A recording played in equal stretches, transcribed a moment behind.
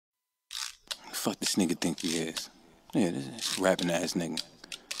fuck this nigga think he is? Yeah, this rapping ass nigga.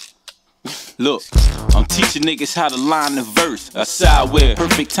 Look, I'm teaching niggas how to line the verse. A side where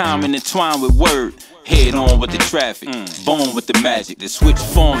perfect timing entwined with word. Head on with the traffic, born with the magic. To switch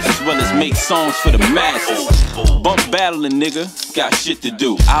forms as well as make songs for the masses. Bump battling, nigga, got shit to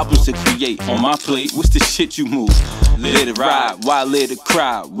do. Albums to create on my plate, what's the shit you move? Let it ride, while let it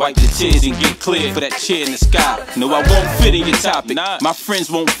cry. Wipe the tears and get clear for that chair in the sky. No, I won't fit in your topic. My friends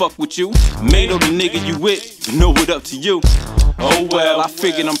won't fuck with you. Made of the nigga you with, know what up to you. Oh well, I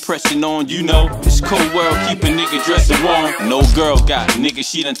figured I'm pressing on, you know. This cold world keep a nigga dressing warm. No girl got nigga,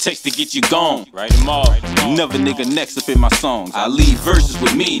 she done text to get you gone. Write them all. Never nigga next up in my songs. I leave verses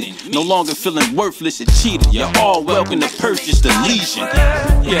with meaning. No longer feeling worthless and cheated. You're all welcome to purchase the legion.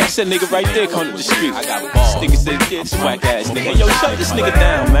 Yeah, that's that nigga right there coming to the street. I got balls. This nigga said, yeah, this whack ass nigga. Hey, yo, shut this nigga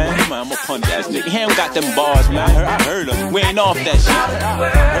down, man. Come on, I'm a punk ass nigga. He ain't got them bars, man. I heard him. We ain't off that shit.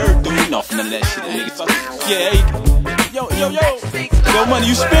 I heard dude ain't off none of that shit. Nigga. Yeah, hey. Yo, money,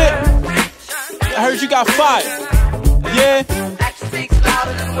 you spit? I heard you got fired. Yeah?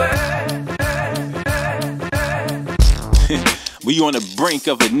 We on the brink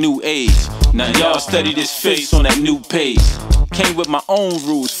of a new age. Now y'all study this face on that new page. Came with my own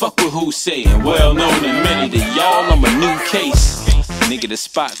rules, fuck with who's saying. Well known in many to y'all, I'm a new case. Nigga, the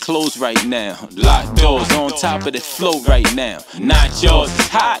spot closed right now. Locked doors on top of the flow right now. Not yours, it's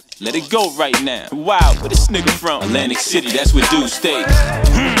hot, let it go right now. Wow, where this nigga from? Atlantic City, that's where dudes stay.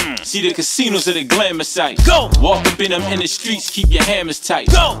 See the casinos are the glamour sight. Go! Walk up in them in the streets, keep your hammers tight.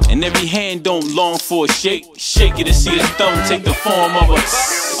 Go! And every hand don't long for a shake. Shake it and see the thumb take the form of a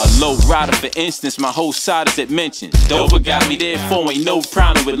low rider, for instance, my whole side is at mention. Dova got me there for ain't no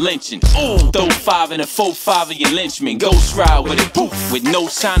problem with lynching. Ooh, throw 5 and a 4-5 of your lynchman. Ghost ride with it, poof, with no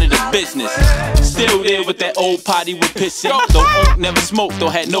sign of the business. Still there with that old potty with pissing. Though Oak never smoked, though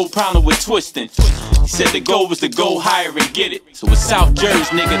had no problem with twisting. He said the goal was to go higher and get it. So with South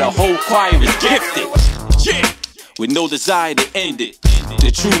Jersey, nigga, the whole choir is gifted. Yeah, with no desire to end it. The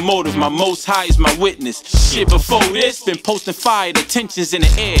true motive, my most high is my witness. Shit before this, been posting fire, the tensions in the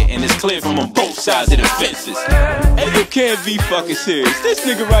air, and it's clear from on both sides of the fences. Hey, you can't be fucking serious. This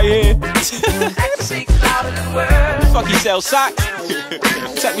nigga right here. Fuck, he sell socks?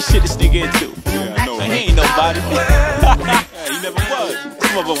 Type of shit this nigga into. Yeah, I know. He ain't nobody. Yeah, he never was.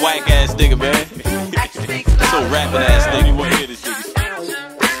 Some of a whack ass nigga, man. So rapping ass nigga. You wanna hear this nigga?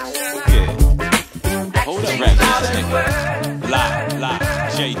 Yeah. Hold up, rapping ass nigga. Lie,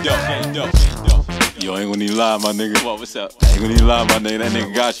 J-Dope. Yo, I ain't gonna even lie, my nigga. What, what's up? I ain't gonna even lie, my nigga. That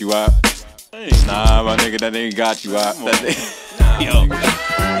nigga got you out. Nah, my nigga, that nigga got you out. That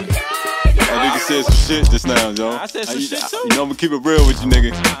nigga said some shit just now, Joe. I said some shit too. You know I'm gonna keep it real with you,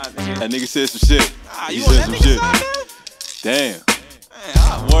 nigga. That nigga said some shit. He said some shit. Damn.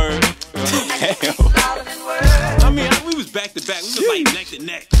 Word. Damn. I mean, we was back to back. We was like neck to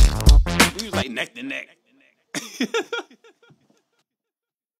neck. We was like neck to neck.